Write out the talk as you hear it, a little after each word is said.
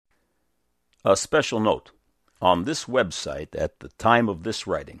A special note. On this website, at the time of this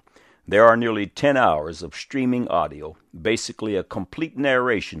writing, there are nearly 10 hours of streaming audio, basically a complete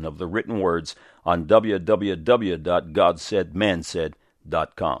narration of the written words on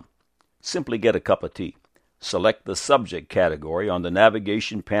www.godsaidmansaid.com. Simply get a cup of tea. Select the subject category on the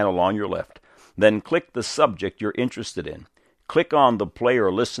navigation panel on your left. Then click the subject you're interested in. Click on the play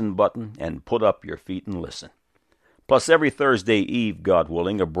or listen button and put up your feet and listen. Plus, every Thursday eve, God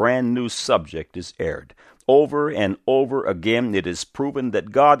willing, a brand new subject is aired. Over and over again, it is proven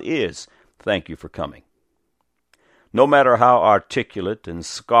that God is. Thank you for coming. No matter how articulate and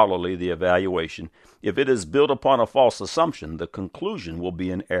scholarly the evaluation, if it is built upon a false assumption, the conclusion will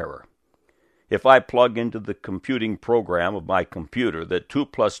be an error. If I plug into the computing program of my computer that 2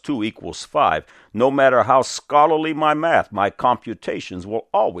 plus 2 equals 5, no matter how scholarly my math, my computations will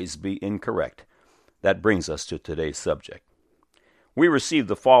always be incorrect. That brings us to today's subject. We received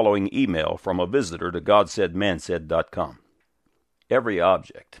the following email from a visitor to GodSaidManSaid.com. Every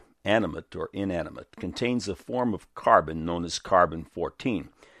object, animate or inanimate, contains a form of carbon known as carbon-14.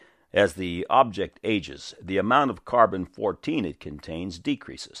 As the object ages, the amount of carbon-14 it contains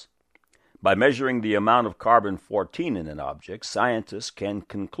decreases. By measuring the amount of carbon-14 in an object, scientists can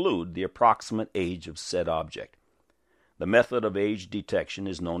conclude the approximate age of said object. The method of age detection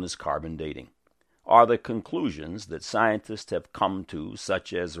is known as carbon dating. Are the conclusions that scientists have come to,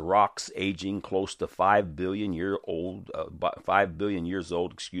 such as rocks aging close to 5 billion years old,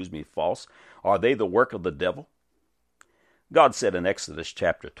 false? Are they the work of the devil? God said in Exodus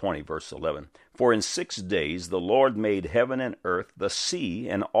chapter 20, verse 11, "For in 6 days the Lord made heaven and earth, the sea,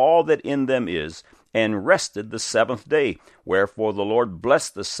 and all that in them is, and rested the seventh day. Wherefore the Lord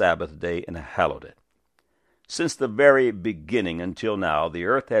blessed the Sabbath day and hallowed it." Since the very beginning until now, the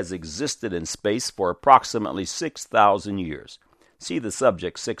earth has existed in space for approximately 6,000 years. See the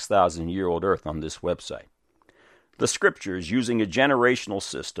subject 6,000-year-old earth on this website. The scriptures, using a generational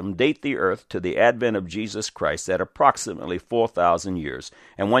system, date the earth to the advent of Jesus Christ at approximately 4,000 years.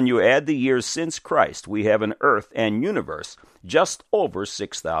 And when you add the years since Christ, we have an earth and universe just over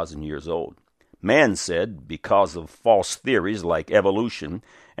 6,000 years old. Man said, because of false theories like evolution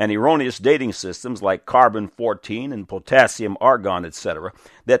and erroneous dating systems like carbon-14 and potassium-argon, etc.,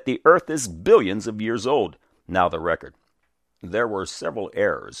 that the earth is billions of years old. Now the record. There were several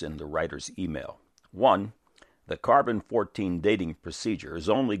errors in the writer's email. 1. The carbon-14 dating procedure is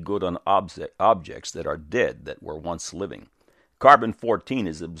only good on objects that are dead that were once living. Carbon-14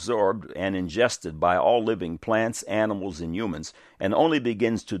 is absorbed and ingested by all living plants, animals, and humans, and only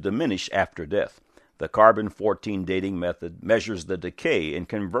begins to diminish after death. The carbon-14 dating method measures the decay and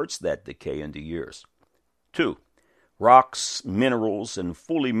converts that decay into years. 2. Rocks, minerals, and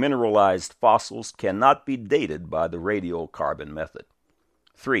fully mineralized fossils cannot be dated by the radiocarbon method.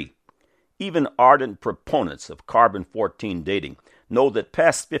 3. Even ardent proponents of carbon-14 dating know that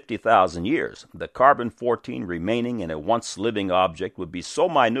past 50,000 years, the carbon-14 remaining in a once-living object would be so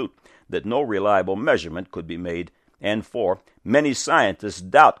minute that no reliable measurement could be made. And 4, many scientists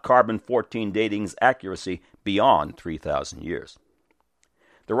doubt carbon-14 dating's accuracy beyond 3,000 years.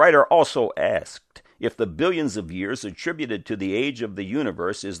 The writer also asked if the billions of years attributed to the age of the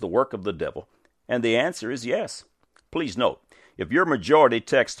universe is the work of the devil, and the answer is yes. Please note, if your majority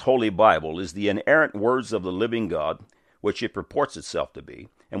text Holy Bible is the inerrant words of the living God, which it purports itself to be,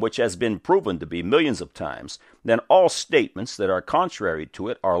 and which has been proven to be millions of times, then all statements that are contrary to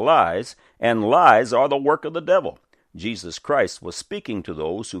it are lies, and lies are the work of the devil. Jesus Christ was speaking to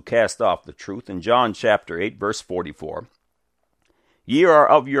those who cast off the truth in John chapter 8, verse 44. "Ye are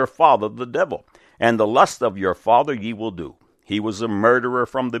of your father the devil, and the lust of your father ye will do. He was a murderer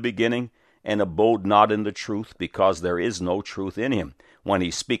from the beginning, and abode not in the truth, because there is no truth in him. When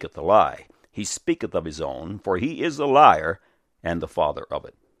he speaketh a lie, he speaketh of his own, for he is a liar, and the father of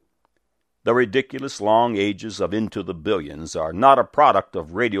it." The ridiculous long ages of into the billions are not a product of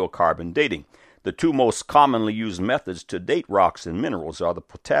radiocarbon dating. The two most commonly used methods to date rocks and minerals are the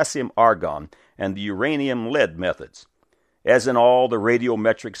potassium-argon and the uranium-lead methods. As in all the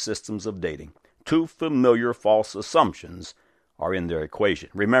radiometric systems of dating, two familiar false assumptions are in their equation.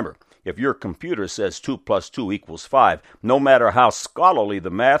 Remember, if your computer says 2 plus 2 equals 5, no matter how scholarly the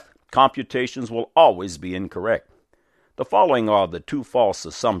math, computations will always be incorrect. The following are the two false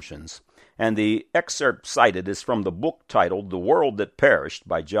assumptions, and the excerpt cited is from the book titled The World That Perished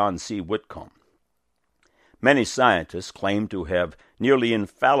by John C. Whitcomb. Many scientists claim to have nearly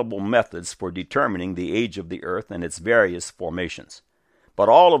infallible methods for determining the age of the earth and its various formations. But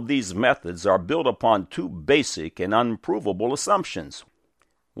all of these methods are built upon two basic and unprovable assumptions.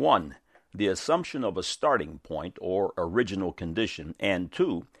 1. The assumption of a starting point or original condition, and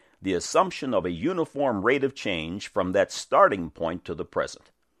 2. the assumption of a uniform rate of change from that starting point to the present.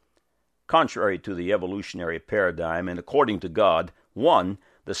 Contrary to the evolutionary paradigm and according to God, 1.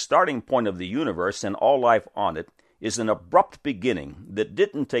 The starting point of the universe and all life on it is an abrupt beginning that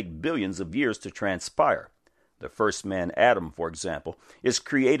didn't take billions of years to transpire. The first man, Adam, for example, is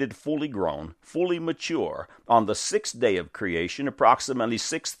created fully grown, fully mature, on the sixth day of creation, approximately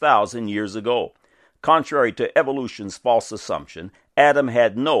 6,000 years ago. Contrary to evolution's false assumption, Adam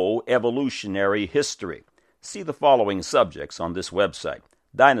had no evolutionary history. See the following subjects on this website: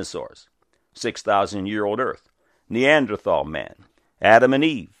 dinosaurs, 6,000-year-old Earth, Neanderthal man, Adam and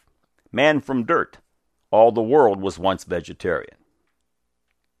Eve, man from dirt, all the world was once vegetarian.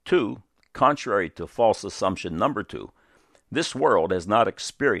 2. Contrary to false assumption number 2, this world has not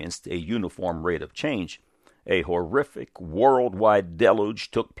experienced a uniform rate of change. A horrific worldwide deluge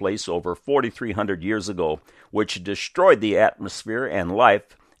took place over 4,300 years ago, which destroyed the atmosphere and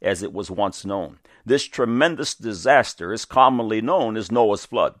life as it was once known. This tremendous disaster is commonly known as Noah's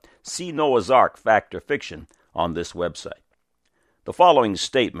flood. See Noah's Ark, Fact or Fiction, on this website. The following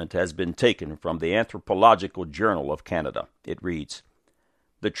statement has been taken from the Anthropological Journal of Canada. It reads,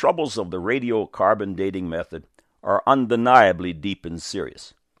 "The troubles of the radiocarbon dating method are undeniably deep and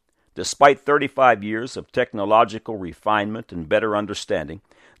serious. Despite 35 years of technological refinement and better understanding,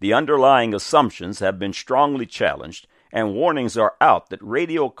 the underlying assumptions have been strongly challenged, and warnings are out that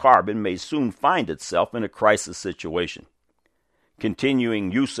radiocarbon may soon find itself in a crisis situation.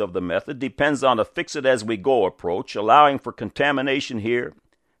 Continuing use of the method depends on a fix-it-as-we-go approach, allowing for contamination here,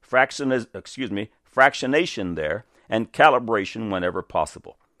 fractionation there, and calibration whenever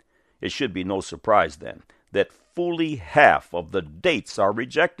possible. It should be no surprise, then, that fully half of the dates are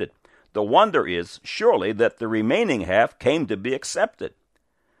rejected. The wonder is, surely, that the remaining half came to be accepted.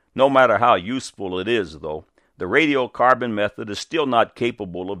 No matter how useful it is, though, the radiocarbon method is still not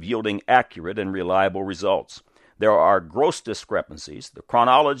capable of yielding accurate and reliable results. There are gross discrepancies, the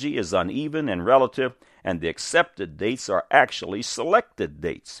chronology is uneven and relative, and the accepted dates are actually selected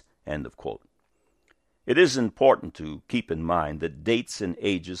dates." End of quote. It is important to keep in mind that dates and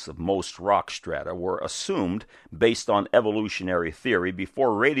ages of most rock strata were assumed based on evolutionary theory before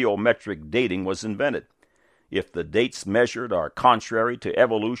radiometric dating was invented. If the dates measured are contrary to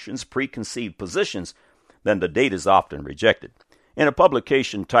evolution's preconceived positions, then the date is often rejected. In a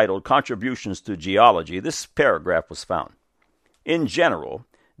publication titled Contributions to Geology, this paragraph was found. In general,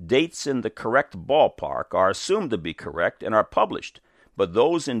 dates in the correct ballpark are assumed to be correct and are published, but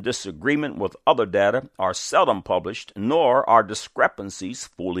those in disagreement with other data are seldom published, nor are discrepancies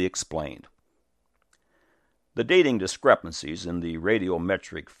fully explained. The dating discrepancies in the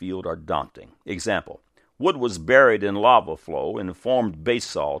radiometric field are daunting. Example: wood was buried in lava flow and formed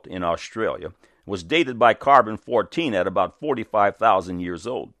basalt in Australia, was dated by carbon-14 at about 45,000 years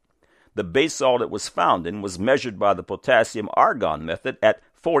old. The basalt it was found in was measured by the potassium-argon method at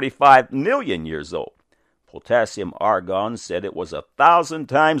 45 million years old. Potassium-argon said it was 1,000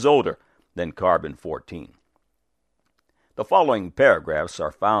 times older than carbon-14. The following paragraphs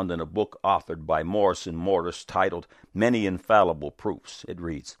are found in a book authored by Morris and Morris titled Many Infallible Proofs. It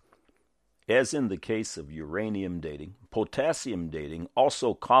reads, "As in the case of uranium dating, potassium dating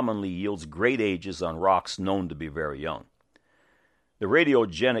also commonly yields great ages on rocks known to be very young. The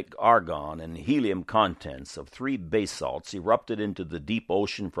radiogenic argon and helium contents of 3 basalts erupted into the deep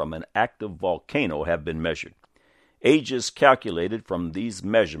ocean from an active volcano have been measured. Ages calculated from these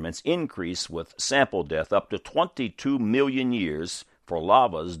measurements increase with sample depth up to 22 million years for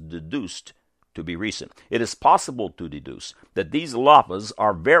lavas deduced to be recent. It is possible to deduce that these lavas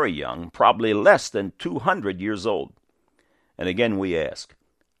are very young, probably less than 200 years old. And again we ask,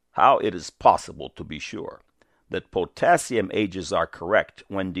 how it is possible to be sure that potassium ages are correct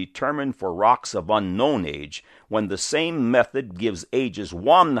when determined for rocks of unknown age, when the same method gives ages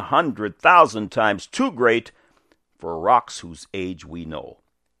 100,000 times too great for rocks whose age we know."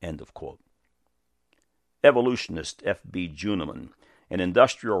 End of quote. Evolutionist F.B. Juniman in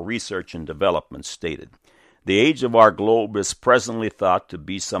Industrial Research and Development stated, "The age of our globe is presently thought to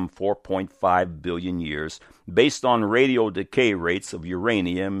be some 4.5 billion years, based on radio decay rates of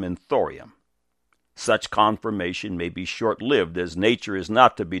uranium and thorium. Such confirmation may be short-lived, as nature is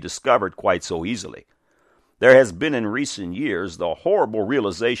not to be discovered quite so easily. There has been in recent years the horrible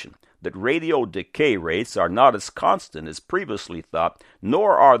realization that radio decay rates are not as constant as previously thought,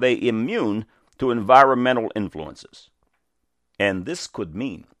 nor are they immune to environmental influences. And this could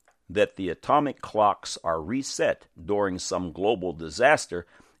mean that the atomic clocks are reset during some global disaster,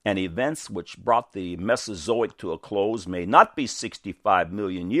 and events which brought the Mesozoic to a close may not be 65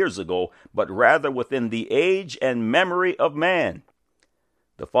 million years ago, but rather within the age and memory of man.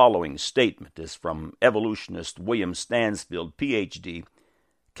 The following statement is from evolutionist William Stansfield, Ph.D.,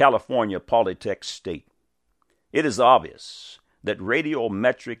 California Polytech State. It is obvious that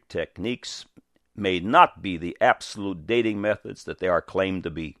radiometric techniques may not be the absolute dating methods that they are claimed to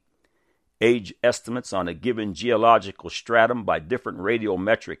be. Age estimates on a given geological stratum by different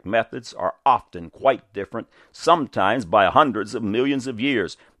radiometric methods are often quite different, sometimes by hundreds of millions of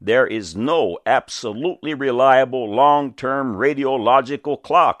years. There is no absolutely reliable long-term radiological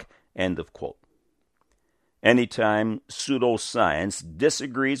clock. End of quote. Anytime pseudoscience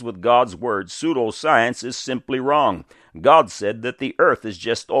disagrees with God's word, pseudoscience is simply wrong. God said that the earth is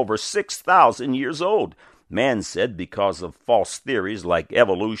just over 6,000 years old. Man said because of false theories like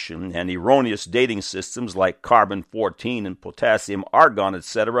evolution and erroneous dating systems like carbon-14 and potassium-argon,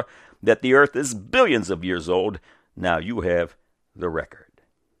 etc., that the earth is billions of years old. Now you have the record.